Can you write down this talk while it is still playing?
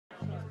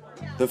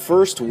The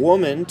first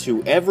woman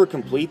to ever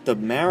complete the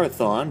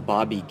marathon,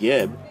 Bobby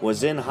Gibb,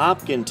 was in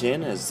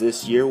Hopkinton, as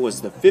this year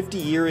was the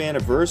 50-year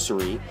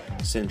anniversary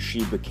since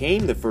she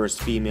became the first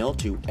female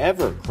to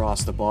ever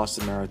cross the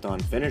Boston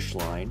Marathon finish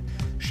line.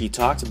 She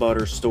talked about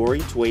her story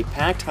to a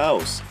packed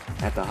house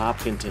at the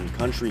Hopkinton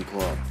Country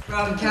Club.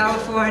 From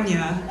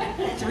California,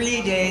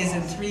 3 days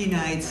and 3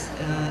 nights,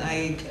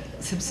 I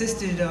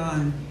subsisted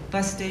on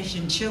bus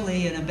station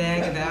chili and a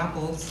bag of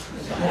apples.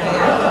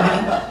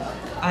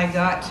 I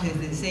got to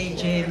the St.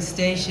 James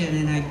station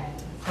and I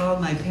called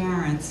my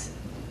parents.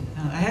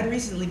 I had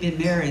recently been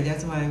married,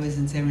 that's why I was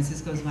in San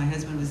Francisco, because my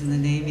husband was in the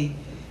Navy.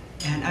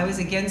 And I was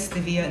against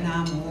the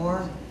Vietnam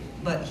War,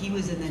 but he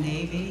was in the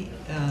Navy,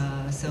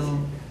 so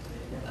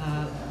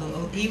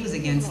he was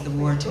against the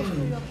war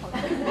too.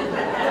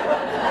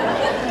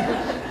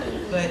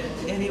 But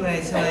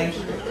anyway, so I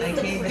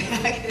came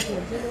back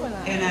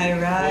and I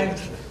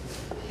arrived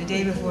the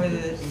day before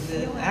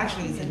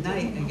actually it's the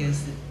night, I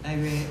guess, I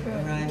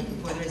arrived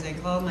before there. I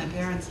called my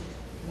parents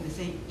from the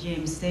St.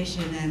 James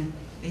station and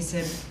they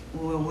said,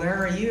 well, where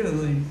are you?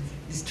 And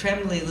this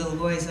trembly little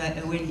voice,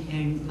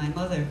 and my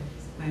mother,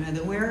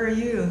 where are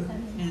you?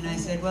 And I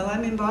said, well,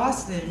 I'm in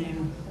Boston.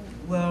 And,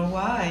 well,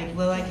 why?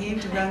 Well, I came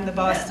to run the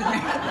Boston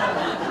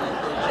Marathon.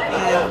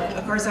 And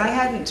of course, I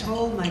hadn't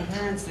told my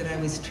parents that I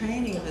was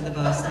training for the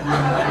Boston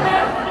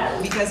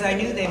Marathon because I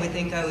knew they would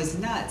think I was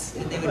nuts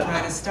and they would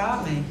try to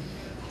stop me.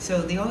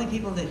 So the only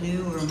people that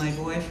knew were my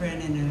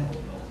boyfriend and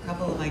a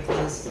couple of my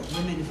close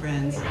women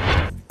friends.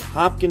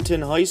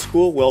 Hopkinton High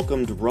School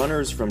welcomed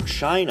runners from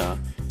China.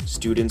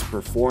 Students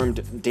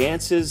performed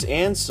dances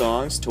and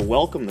songs to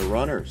welcome the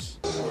runners.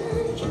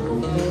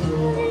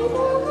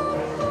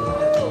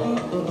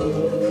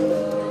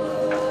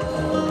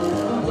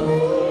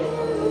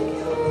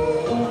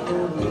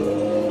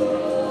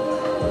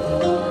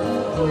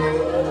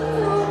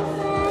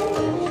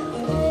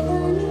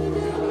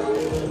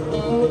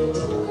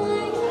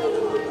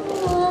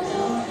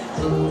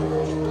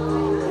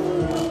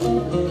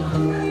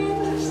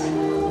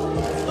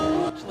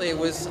 It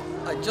was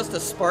just a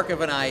spark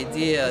of an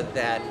idea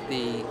that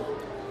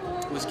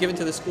was given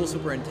to the school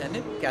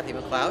superintendent, Kathy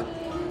McLeod,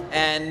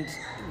 and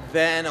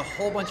then a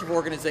whole bunch of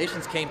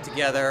organizations came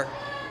together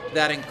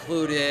that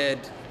included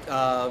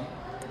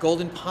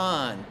Golden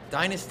Pond,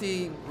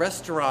 Dynasty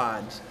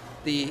Restaurant,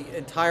 the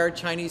entire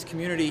Chinese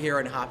community here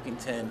in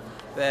Hopkinton,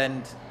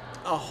 and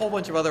a whole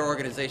bunch of other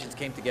organizations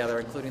came together,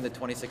 including the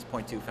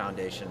 26.2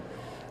 Foundation,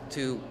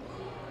 to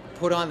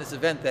put on this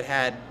event that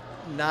had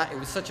it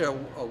was such a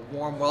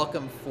warm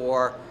welcome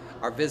for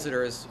our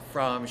visitors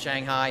from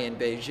Shanghai and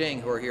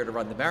Beijing who are here to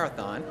run the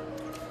marathon,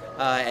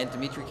 and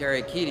Dmitry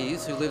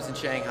Kyriakides, who lives in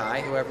Shanghai.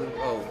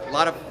 A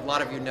lot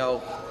of you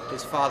know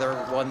his father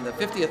won the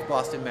 50th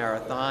Boston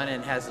Marathon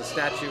and has a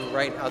statue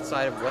right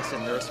outside of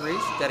Weston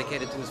Nurseries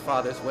dedicated to his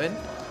father's win.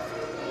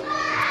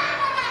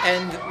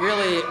 And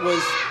really, it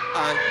was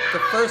the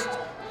first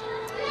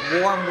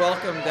warm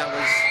welcome that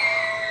was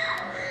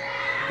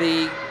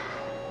the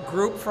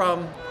group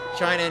from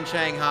China and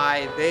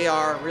Shanghai. They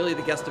are really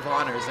the guest of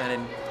honors, and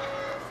in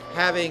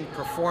having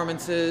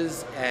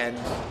performances and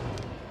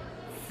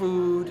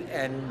food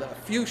and a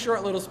few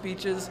short little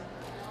speeches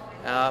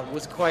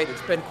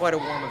it's been quite a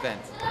warm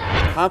event.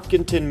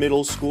 Hopkinton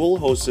Middle School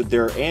hosted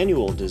their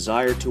annual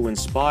Desire to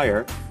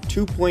Inspire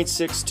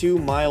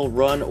 2.62-mile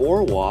run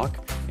or walk,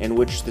 in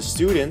which the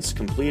students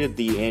completed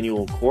the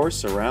annual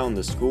course around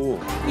the school.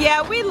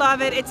 Yeah, we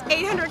love it. It's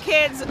 800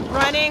 kids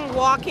running,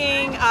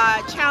 walking,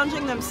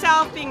 challenging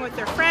themselves, being with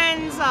their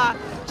friends,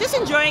 just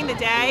enjoying the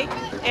day,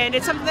 and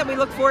it's something that we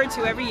look forward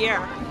to every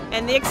year.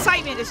 And the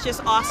excitement is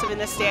just awesome in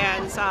the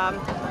stands.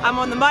 I'm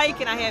on the mic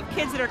and I have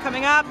kids that are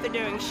coming up, they're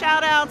doing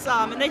shout outs,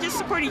 and they just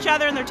support each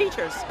other and their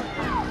teachers.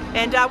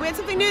 And we had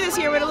something new this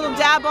year. We had a little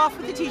dab off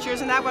with the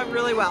teachers, and that went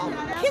really well.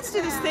 Kids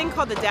do this thing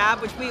called the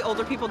dab, which we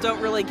older people don't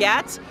really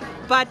get,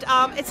 but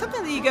it's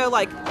something that you go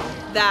like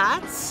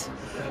that.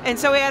 And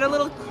so we had a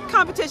little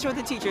competition with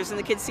the teachers, and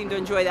the kids seemed to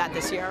enjoy that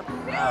this year.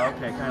 Oh,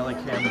 okay, kind of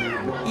like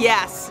Cameron.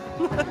 Yes.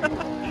 All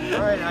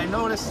right, I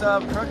noticed,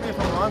 correct me if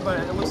I'm wrong, but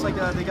it looks like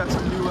they got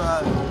some new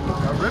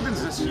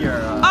ribbons this year.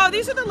 Oh,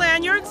 these are the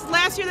lanyards.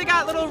 Last year they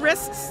got little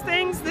wrists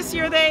things. This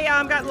year they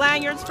got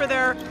lanyards for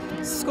their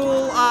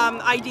school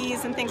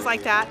IDs and things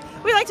like that.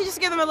 We like to just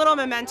give them a little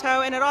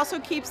memento, and it also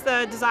keeps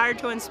the Desire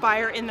to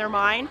Inspire in their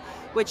mind,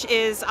 which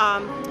is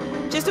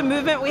just a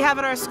movement we have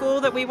in our school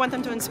that we want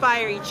them to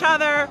inspire each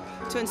other,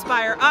 to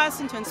inspire us,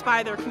 and to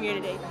inspire their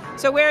community.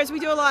 So whereas we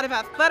do a lot of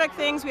athletic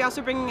things, we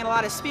also bring in a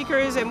lot of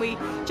speakers, and we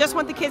just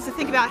want the kids to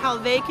think about how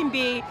they can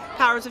be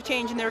powers of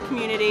change in their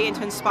community and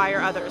to inspire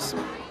others.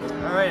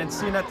 All right, and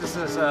seeing that this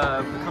has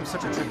become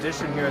such a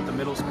tradition here at the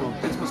middle school,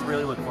 kids must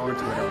really look forward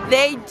to it.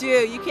 They do.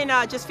 You can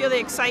just feel the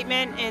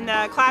excitement in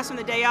the classroom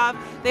the day of.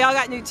 They all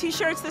got new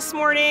t-shirts this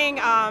morning,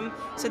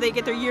 so they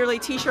get their yearly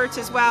t-shirts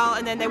as well,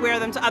 and then they wear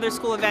them to other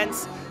school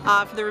events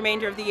for the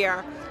remainder of the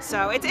year.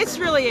 So it's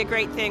really a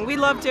great thing. We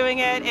love doing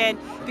it, and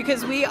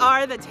because we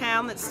are the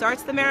town that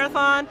starts the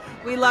marathon,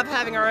 we love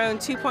having our own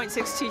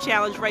 2.62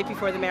 challenge right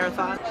before the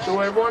marathon. So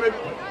I wanted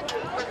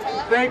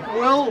thank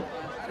Will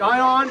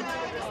Dion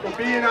for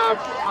being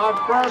our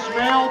first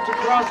male to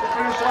cross the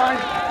finish line.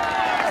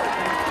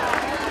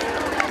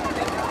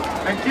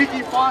 And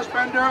Kiki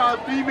Fossbender, our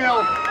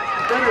female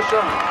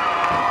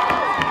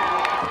finisher.